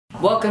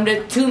Welcome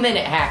to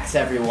 2-Minute Hacks,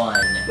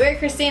 everyone. We're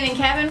Christine and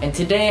Kevin. And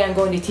today I'm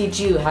going to teach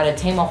you how to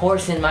tame a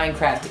horse in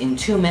Minecraft in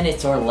 2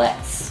 minutes or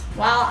less.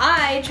 While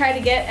I try to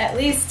get at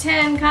least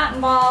 10 cotton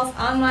balls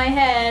on my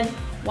head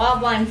while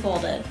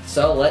blindfolded.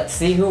 So let's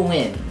see who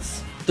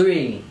wins.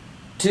 3,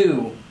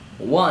 2,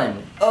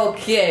 1.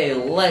 Okay,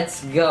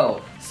 let's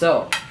go.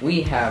 So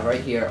we have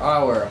right here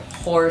our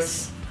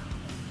horse.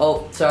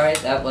 Oh, sorry,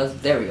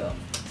 there we go.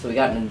 So we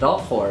got an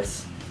adult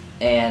horse.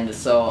 And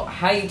so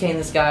how you tame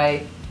this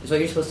guy is what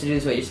you're supposed to do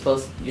is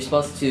you're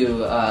supposed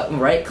to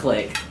right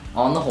click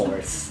on the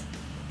horse,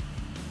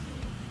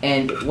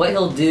 and what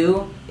he'll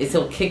do is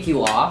he'll kick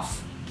you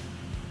off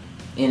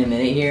in a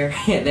minute here.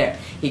 There,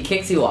 he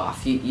kicks you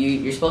off.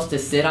 You're supposed to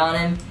sit on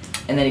him,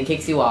 and then he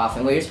kicks you off,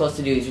 and what you're supposed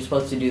to do is you're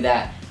supposed to do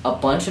that a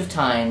bunch of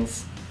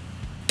times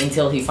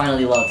until he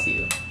finally loves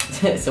you.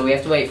 So we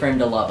have to wait for him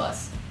to love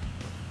us,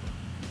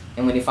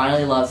 and when he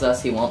finally loves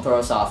us, he won't throw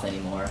us off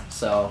anymore.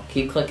 So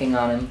keep clicking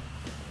on him.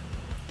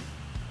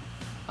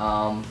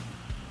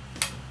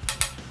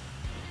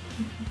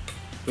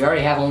 We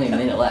already have only a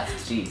minute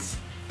left. Jeez.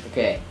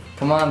 Okay.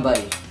 Come on,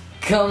 buddy.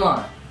 Come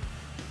on.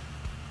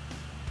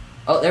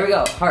 Oh, there we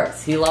go.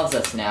 Hearts. He loves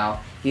us now.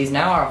 He's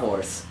now our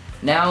horse.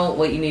 Now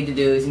what you need to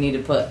do is you need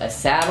to put a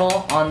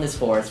saddle on this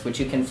horse, which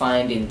you can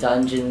find in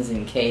dungeons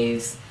and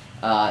caves,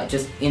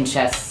 just in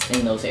chests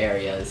in those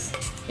areas,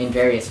 in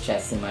various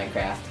chests in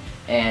Minecraft.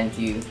 And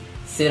you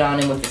sit on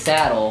him with the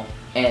saddle,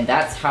 and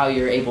that's how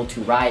you're able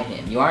to ride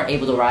him. You aren't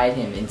able to ride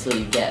him until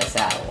you get a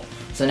saddle.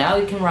 So now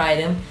you can ride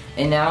him,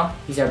 and now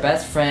he's our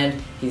best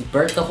friend. He's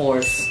Bert the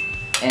horse,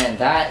 and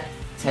that's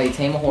how you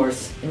tame a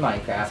horse in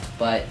Minecraft.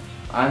 But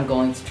I'm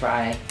going to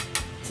try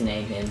to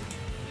name him,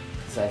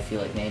 because I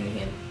feel like naming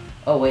him.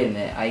 Oh, wait a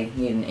minute. I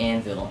need an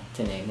anvil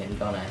to name him,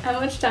 don't I? How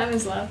much time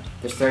is left?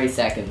 There's 30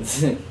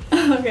 seconds.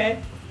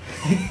 Okay.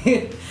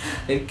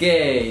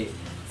 Okay,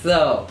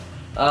 so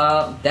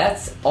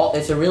that's all.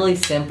 It's a really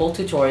simple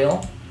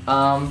tutorial.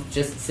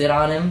 Just sit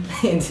on him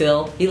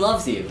until he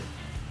loves you.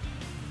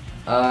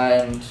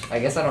 And I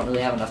guess I don't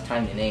really have enough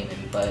time to name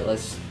him, but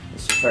let's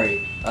just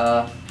hurry.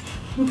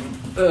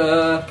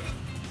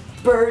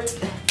 Bert,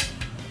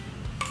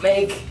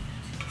 make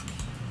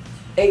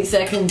 8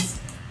 seconds.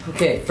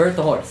 Okay, Bert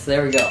the horse.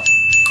 There we go.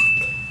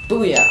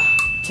 Booyah!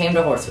 Tamed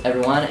a horse,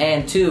 everyone.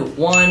 And 2,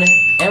 1,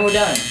 and we're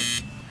done.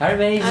 How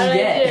many did you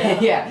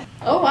get? Yeah.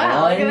 Oh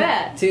wow! 1, look at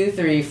that. 2,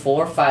 3,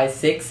 4, 5,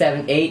 6,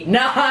 7, 8,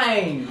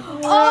 9.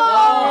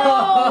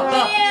 Oh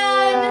man!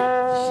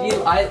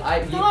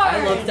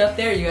 I looked up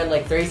there. You had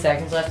like 30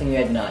 seconds left, and you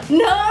had none.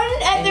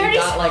 None at 30 seconds. You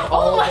got like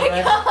all oh the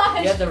rest.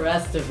 gosh. You had the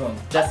rest of them.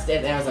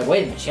 And I was like,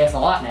 wait a minute, she has a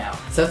lot now.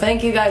 So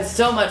thank you guys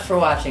so much for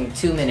watching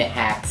 2-Minute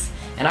Hacks,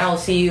 and I will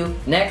see you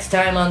next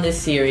time on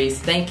this series.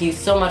 Thank you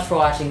so much for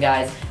watching,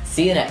 guys.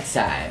 See you next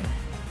time.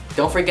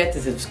 Don't forget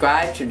to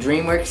subscribe to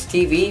DreamWorks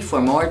TV for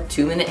more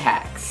 2-Minute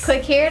Hacks.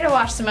 Click here to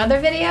watch some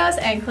other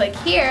videos, and click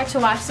here to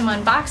watch some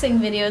unboxing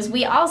videos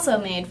we also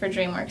made for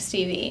DreamWorks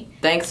TV.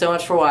 Thanks so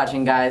much for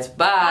watching, guys.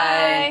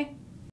 Bye. Bye.